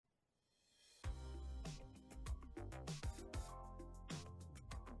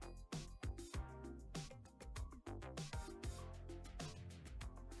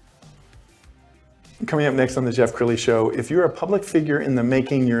Coming up next on the Jeff Crilley Show, if you're a public figure in the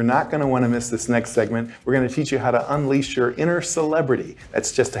making, you're not going to want to miss this next segment. We're going to teach you how to unleash your inner celebrity.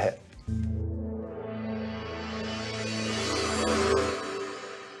 That's just ahead.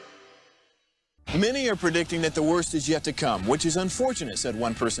 Many are predicting that the worst is yet to come, which is unfortunate, said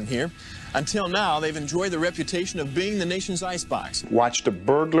one person here. Until now, they've enjoyed the reputation of being the nation's icebox. Watched a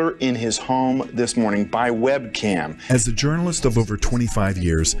burglar in his home this morning by webcam. As a journalist of over 25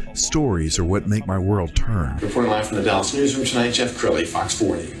 years, stories are what make my world turn. Reporting live from the Dallas newsroom tonight, Jeff Crilley, Fox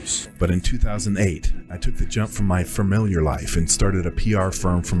 4 News. But in 2008, I took the jump from my familiar life and started a PR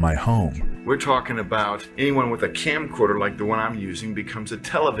firm from my home. We're talking about anyone with a camcorder like the one I'm using becomes a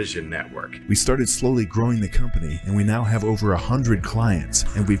television network. We started slowly growing the company, and we now have over 100 clients,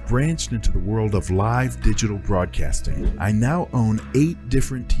 and we've branched into the world of live digital broadcasting. I now own 8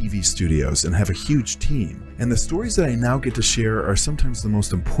 different TV studios and have a huge team, and the stories that I now get to share are sometimes the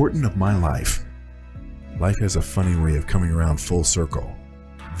most important of my life. Life has a funny way of coming around full circle.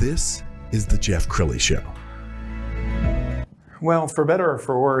 This is the Jeff Crilley Show. Well, for better or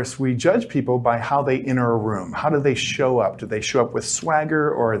for worse, we judge people by how they enter a room. How do they show up? Do they show up with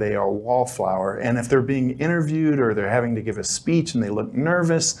swagger, or are they a wallflower? And if they're being interviewed or they're having to give a speech and they look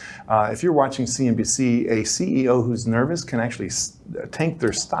nervous, if you're watching CNBC, a CEO who's nervous can actually tank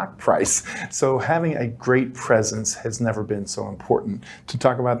their stock price. So having a great presence has never been so important. To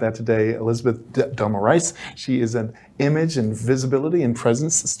talk about that today, Elizabeth Moraes. She is an image and visibility and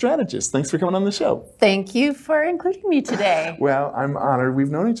presence strategist. Thanks for coming on the show. Thank you for including me today. Well, I'm honored.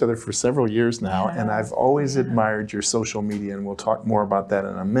 We've known each other for several years now, and I've always admired your social media, and we'll talk more about that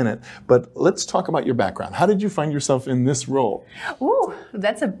in a minute. But let's talk about your background. How did you find yourself in this role? Ooh,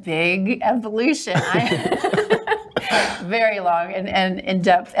 that's a big evolution. Very long and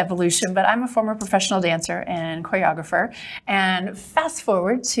in-depth evolution, but I'm a former professional dancer and choreographer. And fast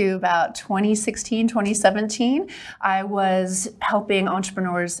forward to about 2016, 2017, I was helping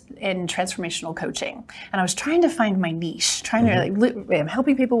entrepreneurs in transformational coaching. And I was trying to find my niche,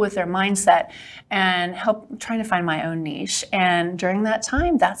 helping people with their mindset and trying to find my own niche. And during that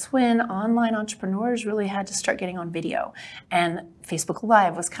time, that's when online entrepreneurs really had to start getting on video. And Facebook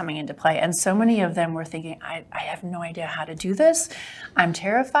Live was coming into play. And so many of them were thinking, I have no idea how to do this. I'm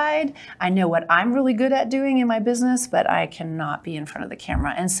terrified. I know what I'm really good at doing in my business, but I cannot be in front of the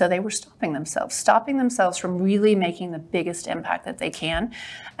camera. And so they were stopping themselves from really making the biggest impact that they can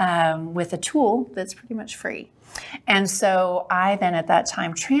with a tool that's pretty much free. And so I then at that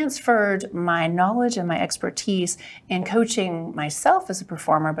time transferred my knowledge and my expertise in coaching myself as a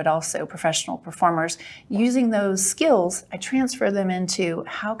performer, but also professional performers. Using those skills, I transfer them into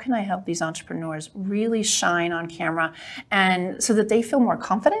how can I help these entrepreneurs really shine on camera, and so that they feel more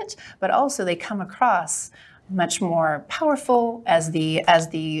confident, but also they come across much more powerful as the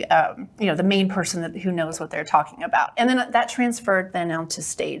main person who knows what they're talking about. And then that transferred then onto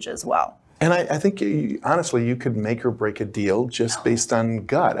stage as well. And I think, honestly, you could make or break a deal just based on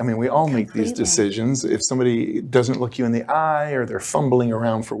gut. I mean, we all make these decisions. If somebody doesn't look you in the eye or they're fumbling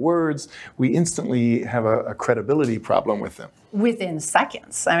around for words, we instantly have a credibility problem with them. Within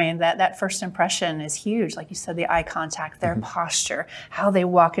seconds. I mean, that first impression is huge. Like you said, the eye contact, their posture, how they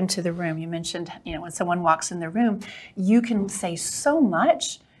walk into the room. You mentioned, when someone walks in the room, you can say so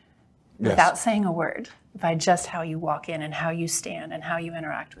much without saying a word, by just how you walk in and how you stand and how you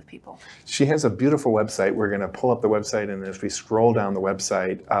interact with people. She has a beautiful website. We're going to pull up the website, and as we scroll down the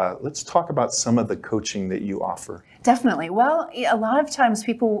website, let's talk about some of the coaching that you offer. Definitely. Well, a lot of times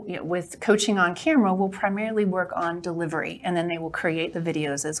people with coaching on camera will primarily work on delivery, and then they will create the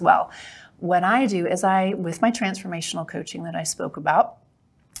videos as well. What I do is with my transformational coaching that I spoke about,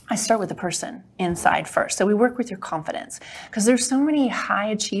 I start with the person inside first. So we work with your confidence, because there's so many high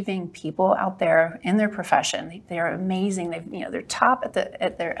achieving people out there in their profession. They're amazing. They're top of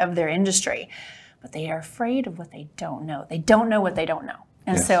their industry, but they are afraid of what they don't know. They don't know what they don't know.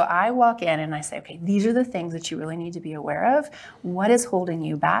 And so I walk in and I say, okay, these are the things that you really need to be aware of. What is holding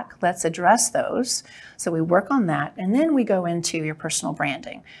you back? Let's address those. So we work on that. And then we go into your personal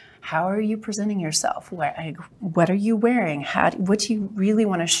branding. How are you presenting yourself? What are you wearing? What do you really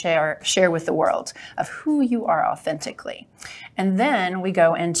want to share with the world of who you are authentically? And then we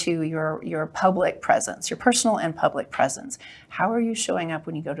go into your public presence, your personal and public presence. How are you showing up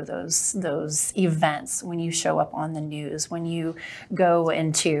when you go to those events, when you show up on the news, when you go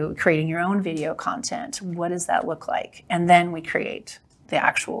into creating your own video content? What does that look like? And then we create the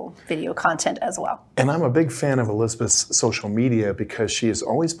actual video content as well. And I'm a big fan of Elizabeth's social media because she is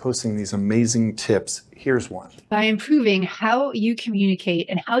always posting these amazing tips. Here's one. By improving how you communicate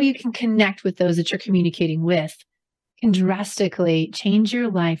and how you can connect with those that you're communicating with, can drastically change your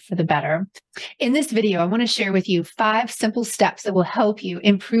life for the better. In this video, I want to share with you 5 simple steps that will help you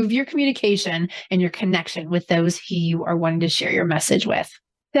improve your communication and your connection with those who you are wanting to share your message with.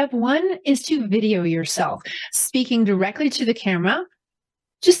 Step 1 is to video yourself, speaking directly to the camera.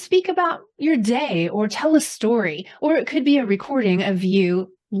 Just speak about your day or tell a story, or it could be a recording of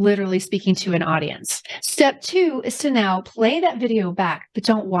you literally speaking to an audience. Step 2 is to now play that video back, but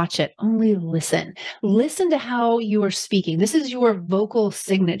don't watch it, only listen. Listen to how you are speaking. This is your vocal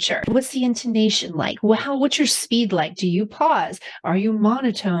signature. What's the intonation like? What's your speed like? Do you pause? Are you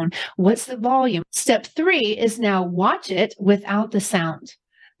monotone? What's the volume? Step 3 is now watch it without the sound.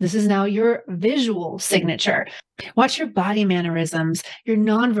 This is now your visual signature. Watch your body mannerisms, your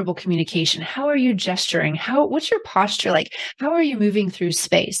nonverbal communication. How are you gesturing? What's your posture like? How are you moving through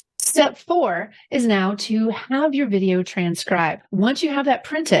space? Step 4 is now to have your video transcribed. Once you have that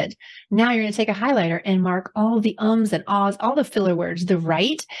printed, now you're going to take a highlighter and mark all the ums and ahs, all the filler words, the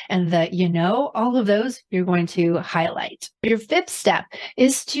right and the all of those you're going to highlight. Your 5th step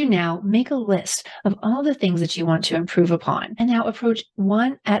is to now make a list of all the things that you want to improve upon, and now approach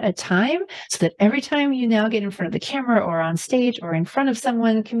one at a time, so that every time you now get in front of the camera or on stage or in front of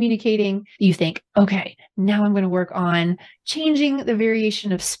someone communicating, you think, okay, now I'm going to work on changing the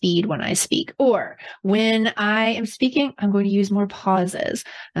variation of speed when I speak, or when I am speaking, I'm going to use more pauses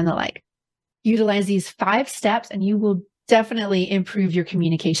and the like. Utilize these 5 steps and you will definitely improve your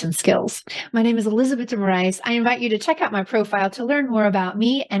communication skills. My name is Elizabeth de Moraes. I invite you to check out my profile to learn more about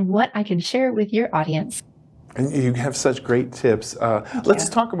me and what I can share with your audience. And you have such great tips. Let's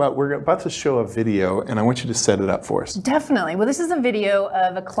talk about, we're about to show a video, and I want you to set it up for us. Definitely. Well, this is a video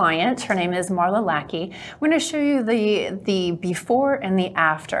of a client. Her name is Marla Lackey. We're going to show you the before and the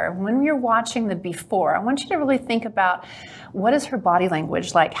after. When you're watching the before, I want you to really think about, what is her body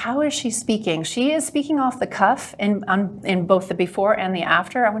language like? How is she speaking? She is speaking off the cuff in both the before and the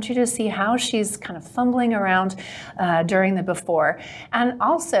after. I want you to see how she's kind of fumbling around during the before. And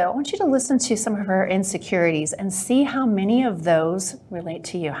also, I want you to listen to some of her insecurities and see how many of those relate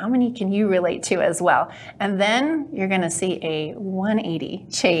to you. How many can you relate to as well? And then you're going to see a 180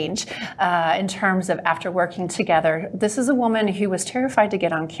 change in terms of after working together. This is a woman who was terrified to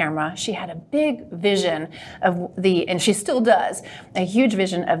get on camera. She had a big vision of and she still does, a huge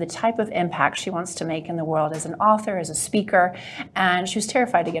vision of the type of impact she wants to make in the world as an author, as a speaker, and she was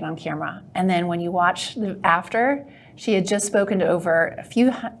terrified to get on camera. And then when you watch the after, she had just spoken to over a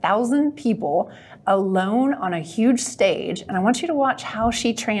few thousand people alone on a huge stage, and I want you to watch how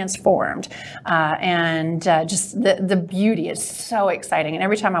she transformed. Just the beauty is so exciting, and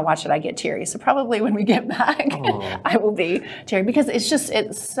every time I watch it I get teary, so probably when we get back I will be teary, because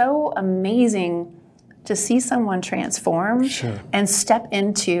it's so amazing to see someone transform and step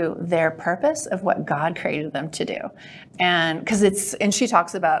into their purpose of what God created them to do. And she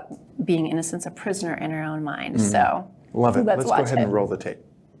talks about being innocence, a prisoner in her own mind. So love it. Let's go ahead and roll the tape.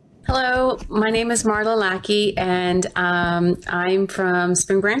 Hello, my name is Marla Lackey, and I'm from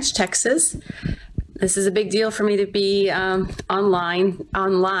Spring Branch, Texas. This is a big deal for me to be online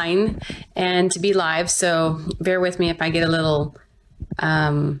and to be live, so bear with me if I get a little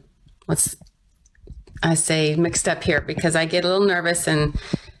mixed up here, because I get a little nervous and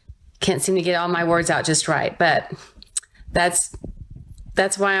can't seem to get all my words out just right. But that's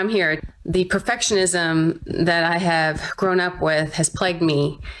why I'm here. The perfectionism that I have grown up with has plagued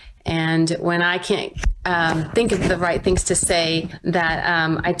me. And when I can't think of the right things to say, that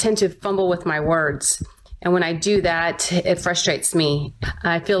I tend to fumble with my words. And when I do that, it frustrates me.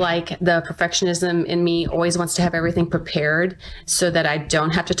 I feel like the perfectionism in me always wants to have everything prepared so that I don't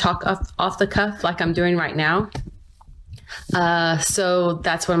have to talk off the cuff like I'm doing right now. So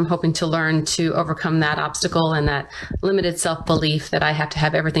that's what I'm hoping to learn, to overcome that obstacle and that limited self-belief that I have to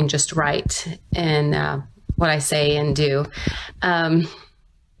have everything just right in what I say and do.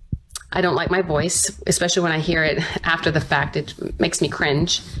 I don't like my voice, especially when I hear it after the fact. It makes me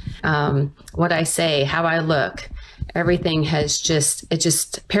cringe. What I say, how I look, everything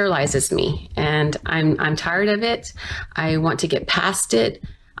just paralyzes me, and I'm tired of it. I want to get past it.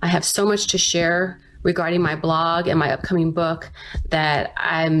 I have so much to share regarding my blog and my upcoming book that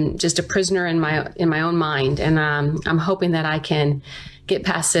I'm just a prisoner in my own mind, and I'm hoping that I can get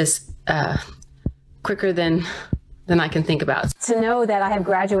past this quicker than I can think about. To know that I have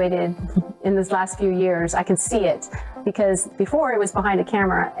graduated in this last few years, I can see it, because before it was behind a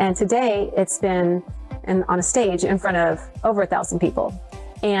camera, and today it's been on a stage in front of over 1,000 people.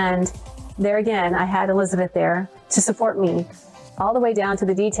 And there again, I had Elizabeth there to support me all the way down to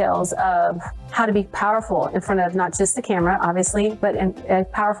the details of how to be powerful in front of not just the camera, obviously, but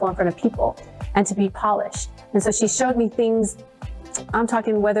powerful in front of people. and to be polished. And so she showed me things. I'm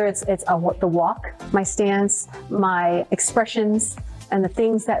talking whether it's the walk, my stance, my expressions, and the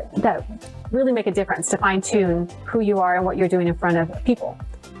things that really make a difference to fine-tune who you are and what you're doing in front of people.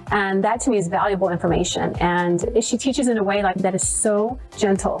 And that to me is valuable information. And she teaches in a way like that is so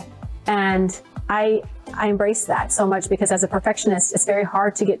gentle. And I embrace that so much, because as a perfectionist, it's very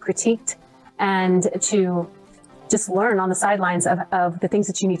hard to get critiqued and to just learn on the sidelines of the things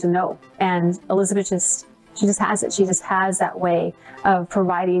that you need to know. And Elizabeth she just has it. She just has that way of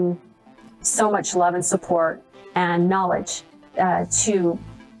providing so much love and support and knowledge to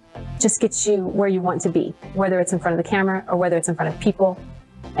just get you where you want to be, whether it's in front of the camera or whether it's in front of people.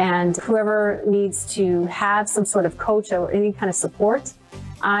 And whoever needs to have some sort of coach or any kind of support,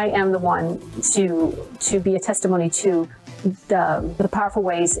 I am the one to be a testimony to the powerful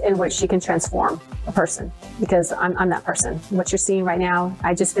ways in which she can transform a person, because I'm that person. What you're seeing right now,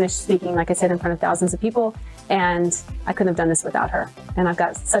 I just finished speaking, like I said, in front of thousands of people, and I couldn't have done this without her. And I've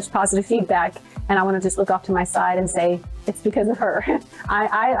got such positive feedback, and I want to just look off to my side and say, it's because of her.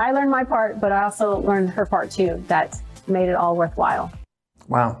 I learned my part, but I also learned her part too, that made it all worthwhile.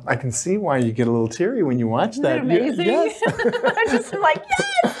 Wow, I can see why you get a little teary when you watch that. Amazing. Yes. I just like,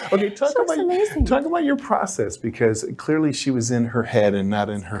 yes. Okay, talk about your process, because clearly she was in her head and not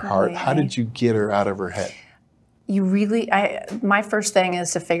in her heart. How did you get her out of her head? My first thing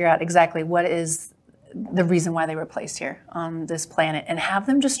is to figure out exactly what is the reason why they were placed here on this planet, and have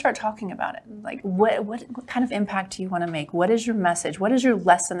them just start talking about it. Like, what kind of impact do you want to make? What is your message? What is your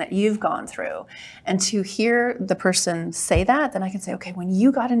lesson that you've gone through? And to hear the person say that, then I can say, okay, when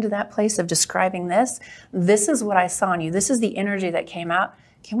you got into that place of describing this is what I saw in you. This is the energy that came out.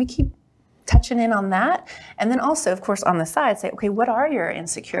 Can we keep touching in on that? And then also, of course, on the side, say, okay, what are your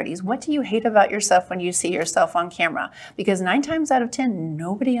insecurities? What do you hate about yourself when you see yourself on camera? Because 9 times out of 10,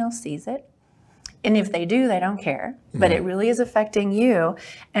 nobody else sees it. And if they do, they don't care. But it really is affecting you.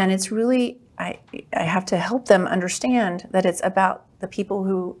 And it's really, I have to help them understand that it's about the people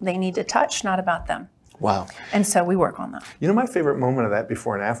who they need to touch, not about them. Wow. And so we work on that. You know, my favorite moment of that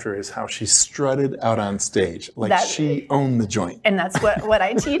before and after is how she strutted out on stage. Like she owned the joint. And that's what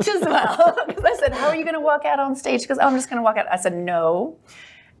I teach as well. Because I said, how are you going to walk out on stage? Because I'm just going to walk out. I said, no,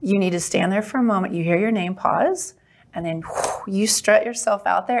 you need to stand there for a moment. You hear your name, pause. And then you strut yourself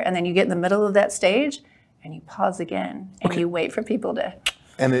out there, and then you get in the middle of that stage, and you pause again, and you wait for people to.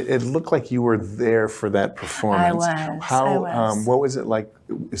 And it looked like you were there for that performance. I was. What was it like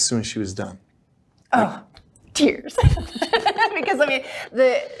as soon as she was done? Oh, tears. Because I mean,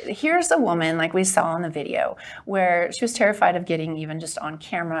 here's a woman like we saw in the video where she was terrified of getting even just on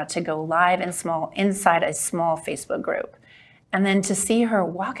camera to go live inside a small Facebook group, and then to see her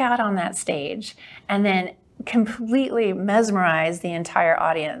walk out on that stage, and then completely mesmerize the entire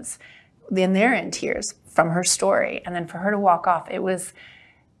audience. Then they're in tears from her story, and then for her to walk off, it was,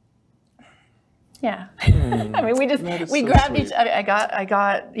 yeah. I mean, we grabbed each. I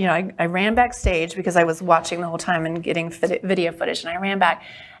got. You know, I ran backstage because I was watching the whole time and getting video footage, and I ran back,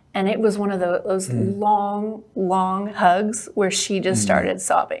 and it was one of those long hugs where she just started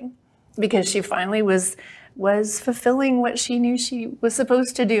sobbing because she finally was fulfilling what she knew she was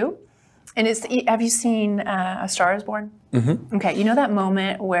supposed to do. And have you seen A Star Is Born? Mm-hmm. Okay, you know that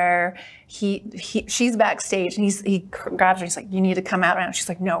moment where she's backstage and he grabs her. He's like, "You need to come out right now." She's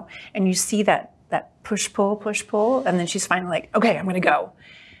like, "No," and you see that push pull, and then she's finally like, "Okay, I'm going to go."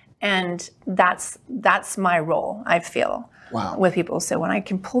 And that's my role, I feel, with people. So when I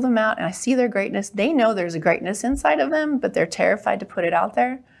can pull them out and I see their greatness, they know there's a greatness inside of them, but they're terrified to put it out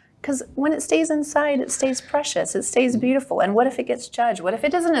there. Because when it stays inside, it stays precious, it stays beautiful. And what if it gets judged? What if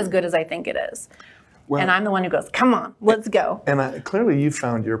it isn't as good as I think it is? Well, and I'm the one who goes, come on, let's go. And clearly you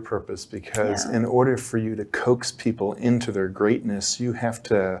found your purpose, because in order for you to coax people into their greatness, you have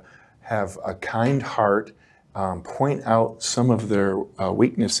to have a kind heart, point out some of their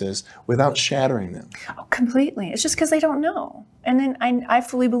weaknesses without shattering them. Oh, completely. It's just because they don't know. And then I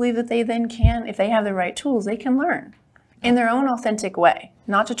fully believe that they then can, if they have the right tools, they can learn in their own authentic way,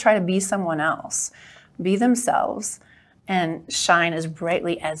 not to try to be someone else, be themselves and shine as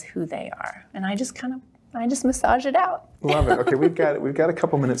brightly as who they are. And I just massage it out. Love it. Okay, we've got a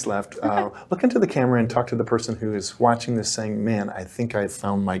couple minutes left. Look into the camera and talk to the person who is watching this saying, man, I think I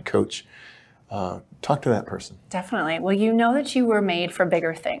found my coach. Talk to that person. Definitely. Well, you know that you were made for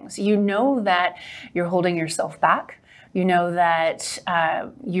bigger things. You know that you're holding yourself back. You know that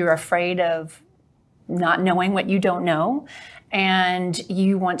you're afraid of not knowing what you don't know. and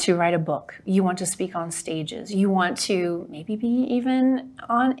you want to write a book, you want to speak on stages, you want to maybe be even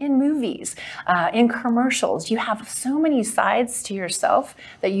in movies, in commercials. You have so many sides to yourself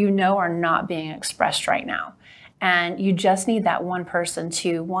that you know are not being expressed right now. And you just need that one person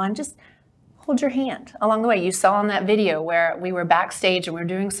to, just hold your hand along the way. You saw in that video where we were backstage and we were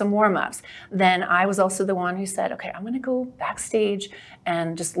doing some warm-ups. Then I was also the one who said, okay, I'm gonna go backstage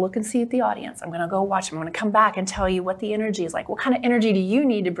and just look and see the audience. I'm gonna go watch them. I'm gonna come back and tell you what the energy is like. What kind of energy do you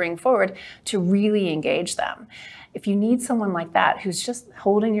need to bring forward to really engage them? If you need someone like that who's just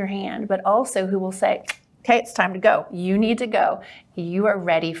holding your hand, but also who will say, okay, it's time to go. You need to go. You are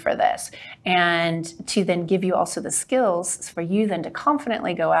ready for this. And to then give you also the skills for you then to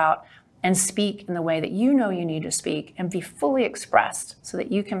confidently go out and speak in the way that you know you need to speak and be fully expressed so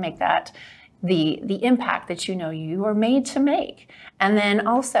that you can make that the impact that you know you are made to make. And then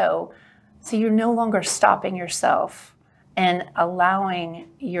also, so you're no longer stopping yourself and allowing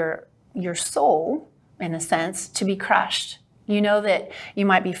your soul, in a sense, to be crushed. You know that you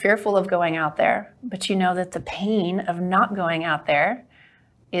might be fearful of going out there, but you know that the pain of not going out there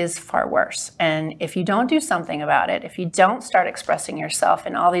is far worse. And if you don't do something about it, if you don't start expressing yourself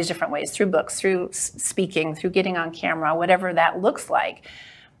in all these different ways, through books, through speaking, through getting on camera, whatever that looks like,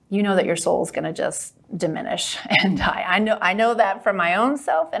 you know that your soul is going to just diminish and die. I know that from my own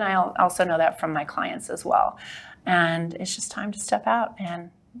self, and I also know that from my clients as well. And it's just time to step out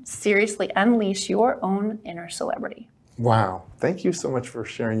and seriously unleash your own inner celebrity. Wow. Thank you so much for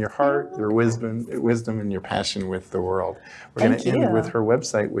sharing your heart, your wisdom, and your passion with the world. We're going to end with her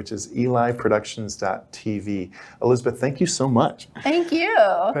website, which is eliproductions.tv. Elizabeth, thank you so much. Thank you.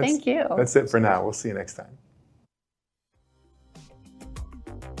 Thank you. That's it for now. We'll see you next time.